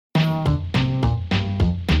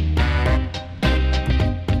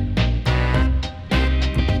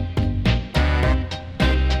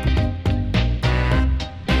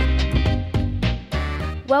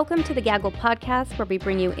Welcome to the Gaggle Podcast, where we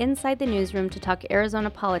bring you inside the newsroom to talk Arizona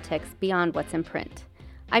politics beyond what's in print.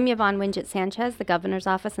 I'm Yvonne Winget-Sanchez, the Governor's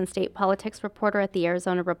Office and State Politics reporter at the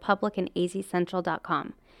Arizona Republic and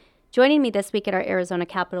azcentral.com. Joining me this week at our Arizona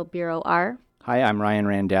Capitol Bureau are... Hi, I'm Ryan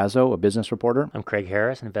Randazzo, a business reporter. I'm Craig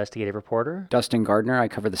Harris, an investigative reporter. Dustin Gardner, I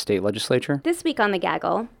cover the state legislature. This week on the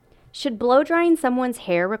Gaggle, should blow-drying someone's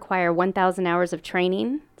hair require 1,000 hours of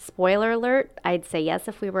training? Spoiler alert, I'd say yes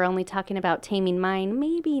if we were only talking about taming mine,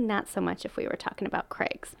 maybe not so much if we were talking about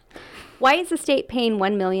Craig's. Why is the state paying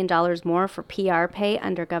 $1 million more for PR pay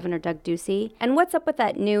under Governor Doug Ducey? And what's up with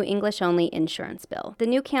that new English-only insurance bill? The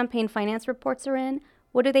new campaign finance reports are in.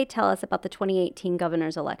 What do they tell us about the 2018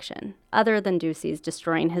 governor's election, other than Ducey's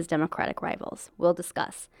destroying his Democratic rivals? We'll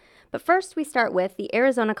discuss. But first, we start with the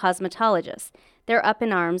Arizona cosmetologists. They're up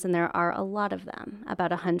in arms, and there are a lot of them,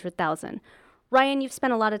 about 100,000. Ryan, you've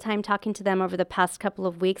spent a lot of time talking to them over the past couple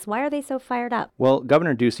of weeks. Why are they so fired up? Well,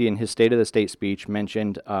 Governor Ducey, in his State of the State speech,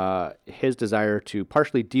 mentioned his desire to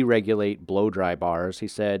partially deregulate blow-dry bars. He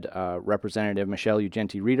said Representative Michelle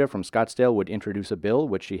Ugenti-Rita from Scottsdale would introduce a bill,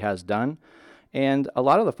 which she has done. And a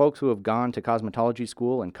lot of the folks who have gone to cosmetology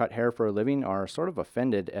school and cut hair for a living are sort of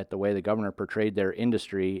offended at the way the governor portrayed their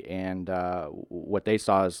industry and what they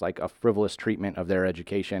saw as like a frivolous treatment of their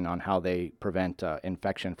education on how they prevent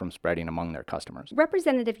infection from spreading among their customers.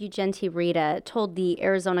 Representative Ugenti-Rita told the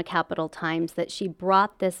Arizona Capitol Times that she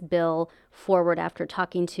brought this bill forward after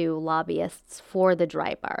talking to lobbyists for the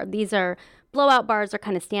dry bar. These are blowout bars, are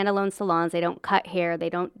kind of standalone salons. They don't cut hair. They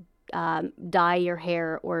don't dye your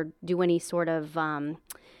hair or do any sort of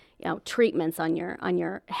treatments on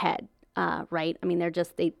your head, right? I mean,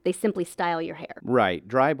 they simply style your hair. Right.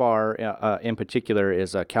 Dry Bar in particular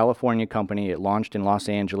is a California company. It launched in Los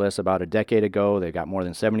Angeles about a decade ago. They've got more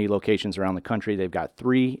than 70 locations around the country. They've got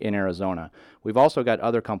 3 in Arizona. We've also got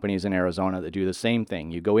other companies in Arizona that do the same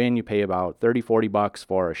thing. You go in, you pay about $30-$40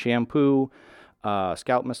 for a shampoo,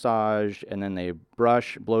 scalp massage, and then they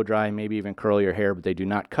brush, blow dry, maybe even curl your hair, but they do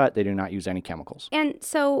not cut, they do not use any chemicals. And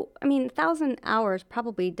so, 1,000 hours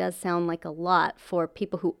probably does sound like a lot for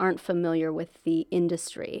people who aren't familiar with the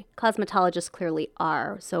industry. Cosmetologists clearly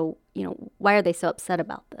are, so, why are they so upset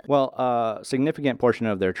about this? Well, a significant portion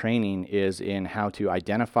of their training is in how to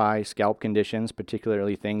identify scalp conditions,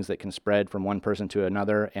 particularly things that can spread from one person to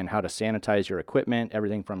another, and how to sanitize your equipment,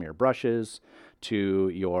 everything from your brushes to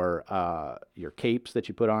your capes that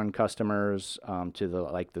you put on customers, to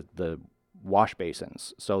the wash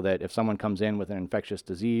basins, so that if someone comes in with an infectious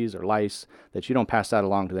disease or lice, that you don't pass that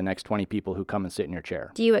along to the next 20 people who come and sit in your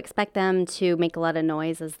chair. Do you expect them to make a lot of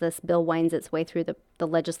noise as this bill winds its way through the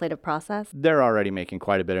legislative process? They're already making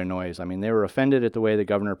quite a bit of noise. They were offended at the way the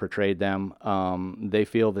governor portrayed them. They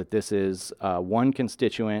feel that this is one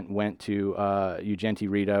constituent went to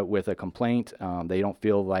Ugenti-Rita with a complaint. They don't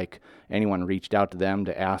feel like anyone reached out to them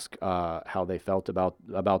to ask how they felt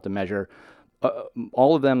about the measure.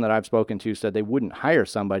 All of them that I've spoken to said they wouldn't hire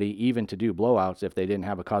somebody even to do blowouts if they didn't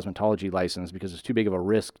have a cosmetology license, because it's too big of a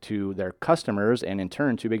risk to their customers and in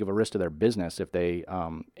turn too big of a risk to their business if they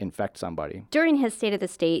infect somebody. During his State of the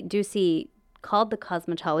State, Ducey called the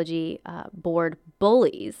cosmetology board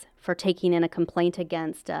bullies for taking in a complaint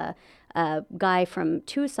against a guy from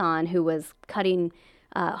Tucson who was cutting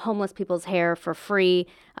homeless people's hair for free.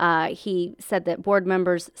 He said that board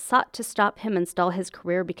members sought to stop him and stall his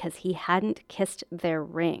career because he hadn't kissed their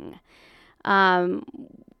ring. The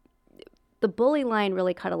bully line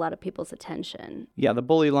really caught a lot of people's attention. Yeah, the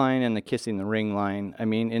bully line and the kissing the ring line.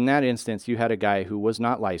 In that instance, you had a guy who was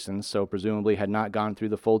not licensed, so presumably had not gone through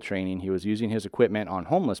the full training. He was using his equipment on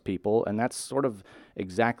homeless people, and that's sort of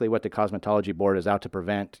exactly what the cosmetology board is out to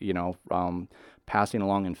prevent, passing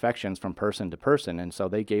along infections from person to person. And so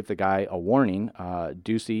they gave the guy a warning.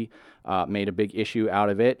 Ducey made a big issue out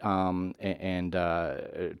of it and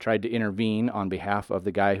tried to intervene on behalf of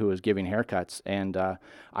the guy who was giving haircuts. And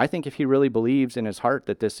I think if he really believes in his heart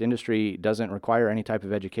that this industry doesn't require any type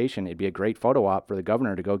of education, it'd be a great photo op for the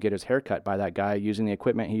governor to go get his haircut by that guy using the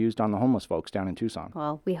equipment he used on the homeless folks down in Tucson.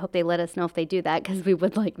 Well, we hope they let us know if they do that, because we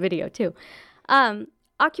would like video too.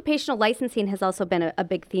 Occupational licensing has also been a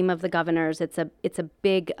big theme of the governor's. It's a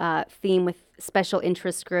big theme with special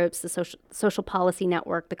interest groups, the Social Policy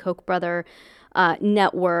Network, the Koch brother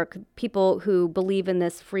network, people who believe in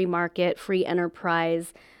this free market, free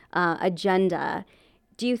enterprise agenda.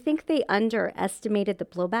 Do you think they underestimated the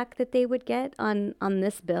blowback that they would get on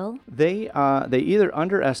this bill? They either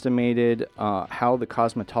underestimated how the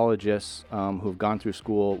cosmetologists who've gone through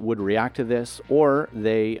school would react to this, or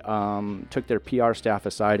they took their PR staff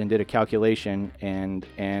aside and did a calculation and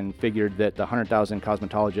figured that the 100,000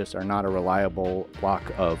 cosmetologists are not a reliable block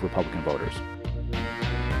of Republican voters.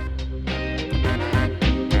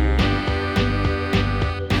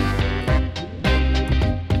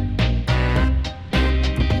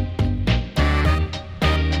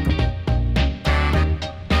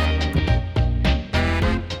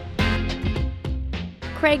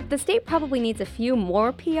 The state probably needs a few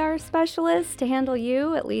more PR specialists to handle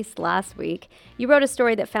you, at least last week. You wrote a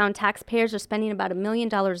story that found taxpayers are spending about $1 million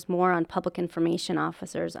more on public information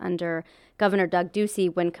officers under Governor Doug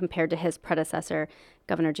Ducey when compared to his predecessor,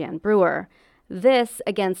 Governor Jan Brewer. This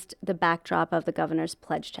against the backdrop of the governor's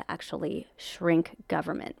pledge to actually shrink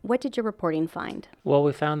government. What did your reporting find? Well,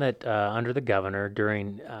 we found that under the governor,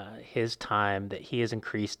 during his time, that he has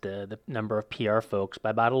increased the number of PR folks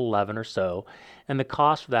by about 11 or so, and the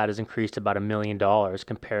cost for that has increased about $1 million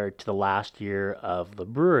compared to the last year of the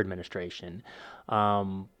Brewer administration.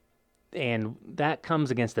 And that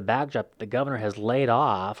comes against the backdrop that the governor has laid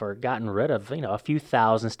off or gotten rid of, a few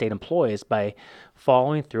thousand state employees by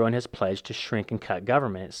following through on his pledge to shrink and cut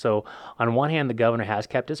government. So on one hand, the governor has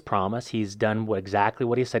kept his promise. He's done exactly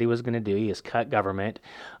what he said he was going to do. He has cut government.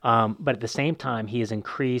 But at the same time, he has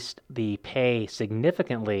increased the pay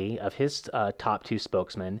significantly of his top two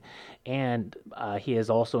spokesmen. And he has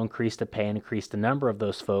also increased the pay and increased the number of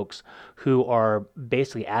those folks who are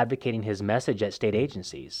basically advocating his message at state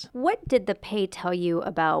agencies. What did the pay tell you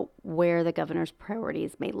about where the governor's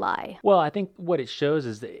priorities may lie? Well, I think what it shows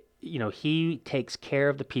is that, he takes care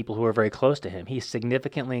of the people who are very close to him. He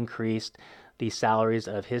significantly increased the salaries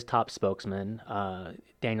of his top spokesman.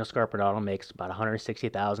 Daniel Scarpinato makes about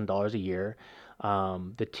 $160,000 a year.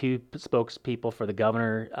 The two spokespeople for the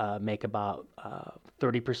governor make about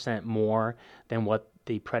 30% more than what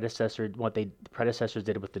the predecessors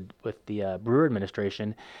did with the Brewer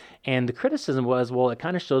administration. And the criticism was, well, it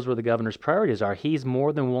kind of shows where the governor's priorities are. He's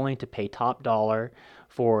more than willing to pay top dollar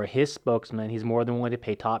for his spokesman. He's more than willing to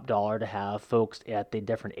pay top dollar to have folks at the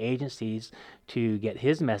different agencies to get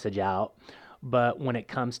his message out. But when it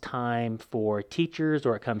comes time for teachers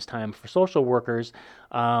or it comes time for social workers,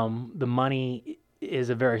 the money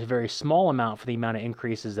is a very, very small amount for the amount of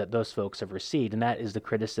increases that those folks have received. And that is the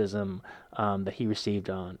criticism that he received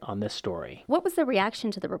on this story. What was the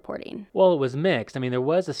reaction to the reporting? Well, it was mixed. I mean, there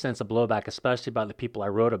was a sense of blowback, especially by the people I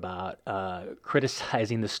wrote about,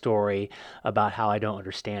 criticizing the story about how I don't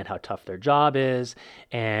understand how tough their job is,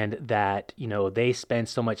 and that, they spend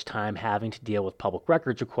so much time having to deal with public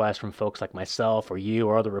records requests from folks like myself or you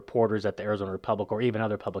or other reporters at the Arizona Republic or even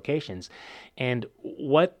other publications. And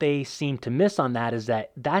what they seem to miss on that is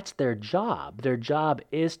that that's their job. Their job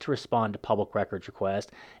is to respond to public records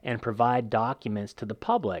requests and provide documents to the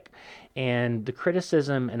public. And the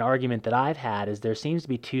criticism and argument that I've had is there seems to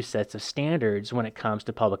be two sets of standards when it comes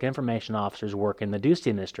to public information officers' work in the Ducey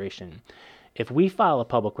administration. If we file a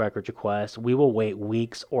public records request, we will wait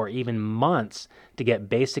weeks or even months to get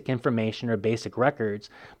basic information or basic records.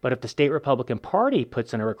 But if the state Republican Party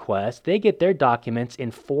puts in a request, they get their documents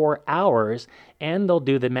in 4 hours, and they'll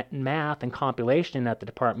do the math and compilation at the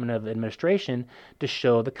Department of Administration to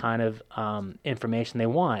show the kind of information they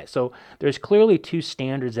want. So there's clearly two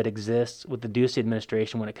standards that exist with the Ducey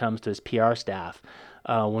administration when it comes to his PR staff.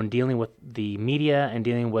 When dealing with the media and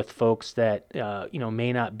dealing with folks that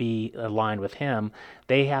may not be aligned with him,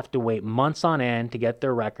 they have to wait months on end to get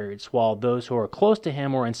their records, while those who are close to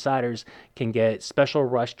him or insiders can get special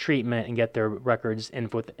rush treatment and get their records in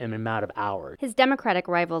an amount of hours. His Democratic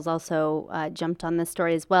rivals also jumped on this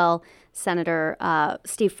story as well. Senator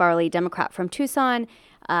Steve Farley, Democrat from Tucson,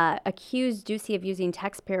 accused Ducey of using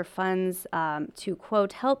taxpayer funds to,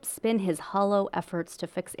 quote, help spin his hollow efforts to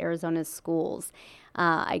fix Arizona's schools.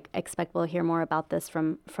 I expect we'll hear more about this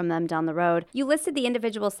from them down the road. You listed the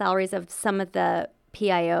individual salaries of some of the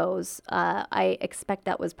PIOs. I expect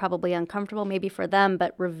that was probably uncomfortable maybe for them,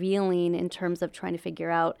 but revealing in terms of trying to figure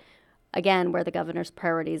out, again, where the governor's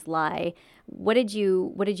priorities lie. What did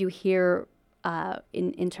you hear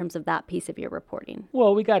in terms of that piece of your reporting?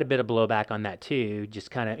 Well, we got a bit of blowback on that too.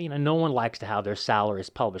 Just kind of, no one likes to have their salaries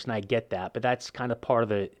published, and I get that, but that's kind of part of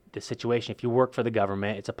the situation. If you work for the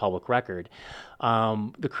government, it's a public record.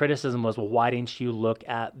 The criticism was, well, why didn't you look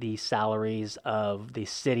at the salaries of the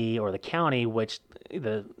city or the county, which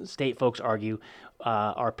the state folks argue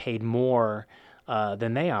are paid more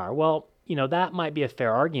than they are? Well, that might be a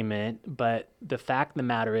fair argument, but the fact of the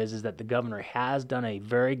matter is that the governor has done a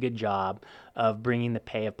very good job of bringing the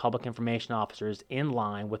pay of public information officers in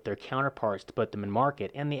line with their counterparts to put them in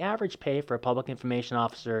market. And the average pay for a public information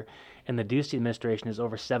officer in the Ducey administration is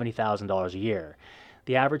over $70,000 a year.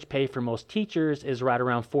 The average pay for most teachers is right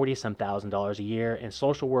around $40,000 a year, and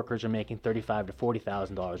social workers are making $35,000 to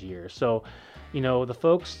 $40,000 a year. So, the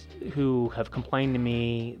folks who have complained to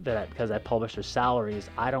me that because I publish their salaries,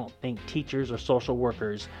 I don't think teachers or social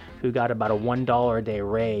workers who got about a $1 a day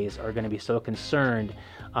raise are going to be so concerned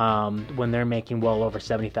when they're making well over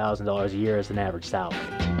 $70,000 a year as an average salary.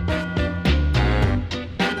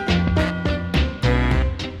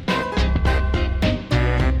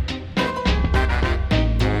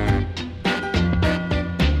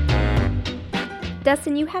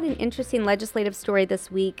 Dustin, you had an interesting legislative story this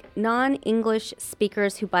week. Non-English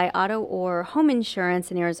speakers who buy auto or home insurance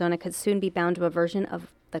in Arizona could soon be bound to a version of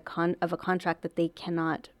a contract that they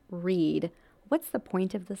cannot read. What's the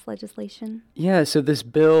point of this legislation? Yeah, so this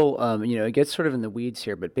bill, it gets sort of in the weeds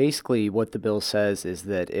here, but basically what the bill says is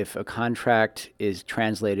that if a contract is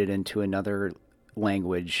translated into another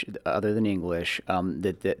language other than English,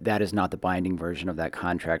 that is not the binding version of that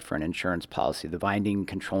contract for an insurance policy. The binding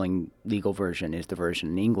controlling legal version is the version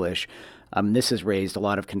in English. This has raised a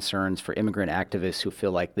lot of concerns for immigrant activists who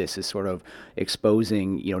feel like this is sort of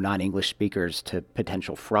exposing, non-English speakers to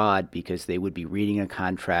potential fraud because they would be reading a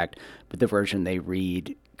contract, but the version they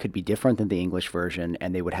read could be different than the English version,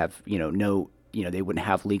 and they would have, they wouldn't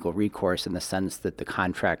have legal recourse in the sense that the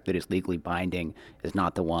contract that is legally binding is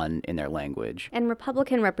not the one in their language. And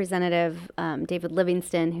Republican Representative David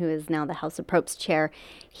Livingston, who is now the House of Appropriations chair,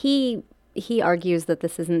 he argues that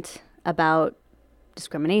this isn't about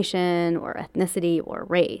discrimination or ethnicity or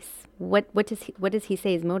race. What does he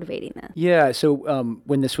say is motivating this? Yeah, so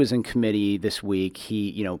when this was in committee this week,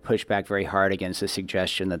 he pushed back very hard against the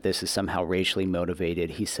suggestion that this is somehow racially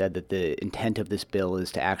motivated. He said that the intent of this bill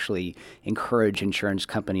is to actually encourage insurance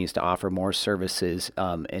companies to offer more services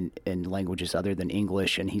in languages other than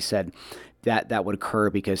English, and he said that would occur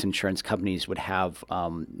because insurance companies would have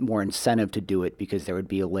more incentive to do it because there would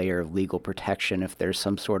be a layer of legal protection if there's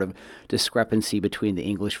some sort of discrepancy between the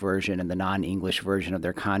English version and the non-English version of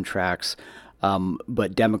their contracts.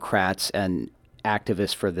 But Democrats and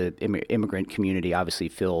activists for the immigrant community obviously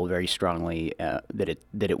feel very strongly that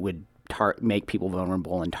it would make people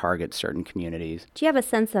vulnerable and target certain communities. Do you have a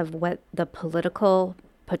sense of what the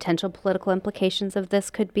potential political implications of this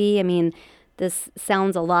could be? I mean, this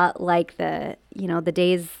sounds a lot like the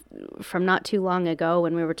days from not too long ago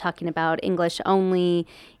when we were talking about English only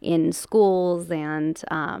in schools and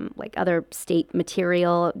like other state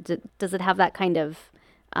material. Does it have that kind of,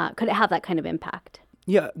 could it have that kind of impact?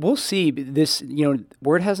 Yeah, we'll see. This,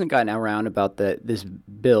 word hasn't gotten around about this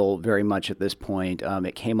bill very much at this point.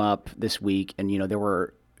 It came up this week, and there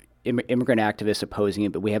were immigrant activists opposing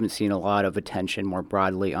it, but we haven't seen a lot of attention more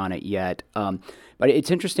broadly on it yet. But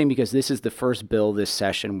it's interesting because this is the first bill this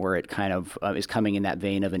session where it kind of is coming in that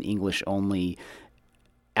vein of an English-only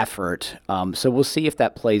effort. So we'll see if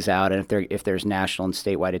that plays out and if there's national and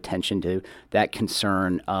statewide attention to that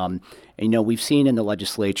concern. We've seen in the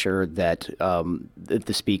legislature that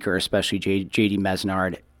the speaker, especially J.D.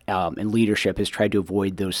 Mesnard, in leadership, has tried to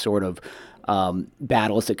avoid those sort of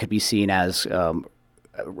battles that could be seen as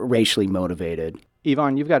racially motivated.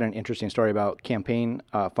 Yvonne, you've got an interesting story about campaign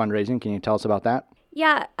fundraising. Can you tell us about that?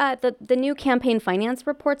 Yeah, the new campaign finance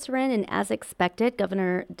reports are in, and as expected,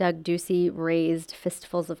 Governor Doug Ducey raised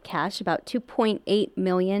fistfuls of cash, about $2.8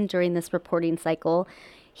 million during this reporting cycle.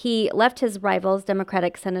 He left his rivals,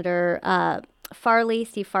 Democratic Senator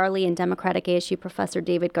Steve Farley, and Democratic ASU Professor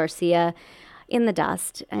David Garcia, in the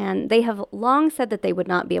dust. And they have long said that they would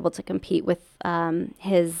not be able to compete with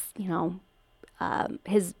his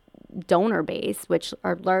donor base, which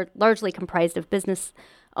are largely comprised of business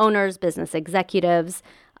owners, business executives,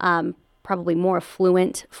 probably more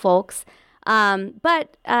affluent folks.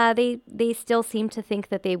 But they still seem to think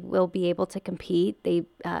that they will be able to compete.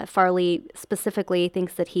 Farley specifically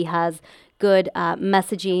thinks that he has good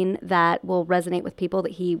messaging that will resonate with people,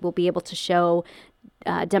 that he will be able to show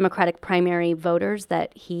Democratic primary voters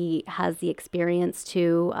that he has the experience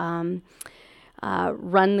to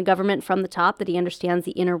run the government from the top, that he understands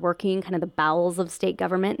the inner working, kind of the bowels of state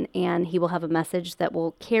government, and he will have a message that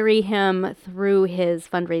will carry him through his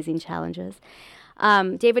fundraising challenges.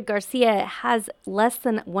 David Garcia has less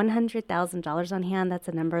than $100,000 on hand. That's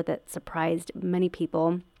a number that surprised many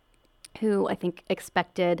people who I think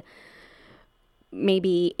expected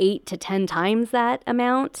maybe 8 to 10 times that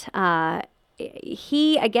amount.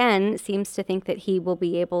 He, again, seems to think that he will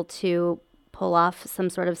be able to pull off some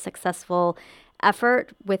sort of successful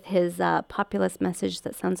effort with his populist message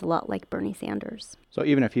that sounds a lot like Bernie Sanders. So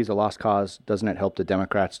even if he's a lost cause, doesn't it help the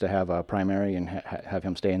Democrats to have a primary and have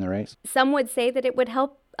him stay in the race? Some would say that it would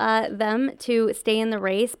help them to stay in the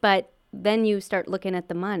race, but then you start looking at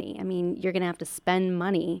the money. I mean, you're going to have to spend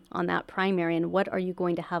money on that primary, and what are you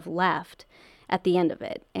going to have left at the end of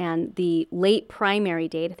it? And the late primary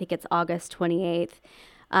date, I think it's August 28th,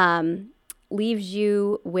 leaves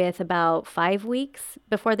you with about 5 weeks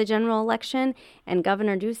before the general election, and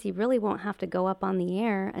Governor Ducey really won't have to go up on the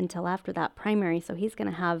air until after that primary, so he's going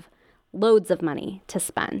to have loads of money to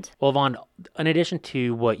spend. Well, Vaughn, in addition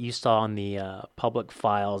to what you saw in the public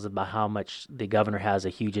files about how much the governor has a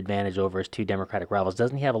huge advantage over his two Democratic rivals,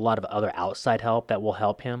 doesn't he have a lot of other outside help that will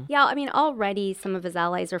help him? Yeah, I mean, already some of his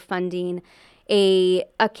allies are funding a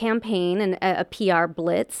campaign and a PR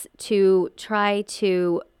blitz to try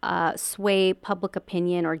to sway public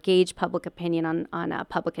opinion or gauge public opinion on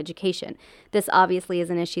public education. This obviously is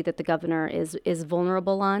an issue that the governor is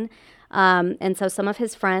vulnerable on. And so some of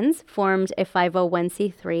his friends formed a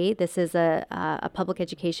 501c3. This is a public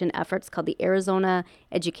education effort. It's called the Arizona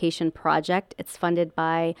Education Project. It's funded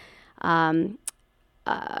by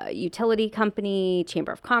utility company,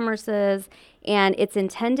 Chamber of Commerce's, and it's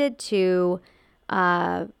intended to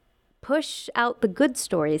push out the good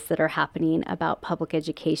stories that are happening about public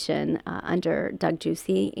education under Doug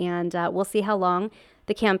Ducey, and we'll see how long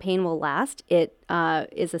the campaign will last. It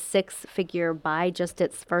is a 6-figure by just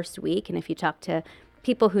its first week, and if you talk to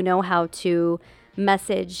people who know how to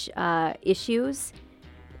message issues,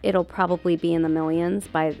 it'll probably be in the millions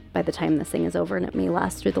by the time this thing is over, and it may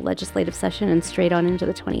last through the legislative session and straight on into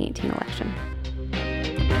the 2018 election.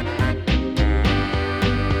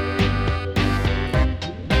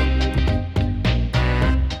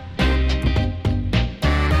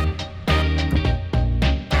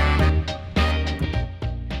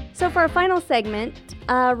 So for our final segment,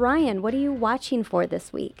 Ryan, what are you watching for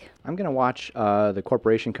this week? I'm going to watch the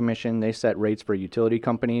Corporation Commission. They set rates for utility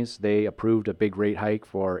companies. They approved a big rate hike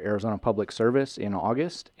for Arizona Public Service in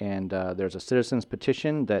August, and there's a citizens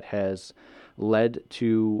petition that has led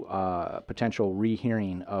to potential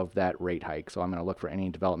rehearing of that rate hike. So I'm going to look for any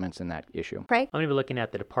developments in that issue. Craig? I'm going to be looking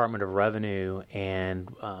at the Department of Revenue and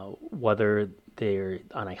whether they're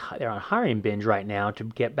on a hiring binge right now to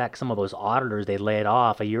get back some of those auditors they laid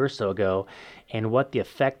off a year or so ago, and what the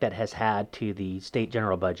effect that has had to the state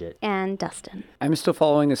general budget. And Dustin. I'm still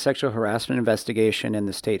following the sexual harassment investigation in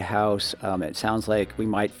the state house. It sounds like we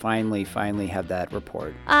might finally have that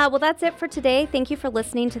report. Well, that's it for today. Thank you for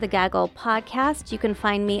listening to the Gaggle Podcast. You can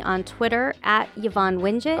find me on Twitter at Yvonne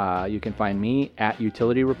Winget. You can find me at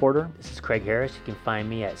Utility Reporter. This is Craig Harris. You can find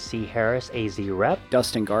me at C Harris AZ Rep.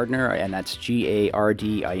 Dustin Gardner, and that's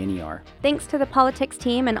Gardiner. Thanks to the politics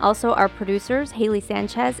team and also our producers, Haley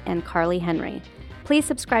Sanchez and Carly Henry. Please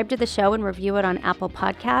subscribe to the show and review it on Apple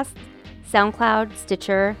Podcasts, SoundCloud,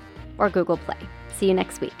 Stitcher, or Google Play. See you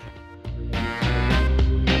next week.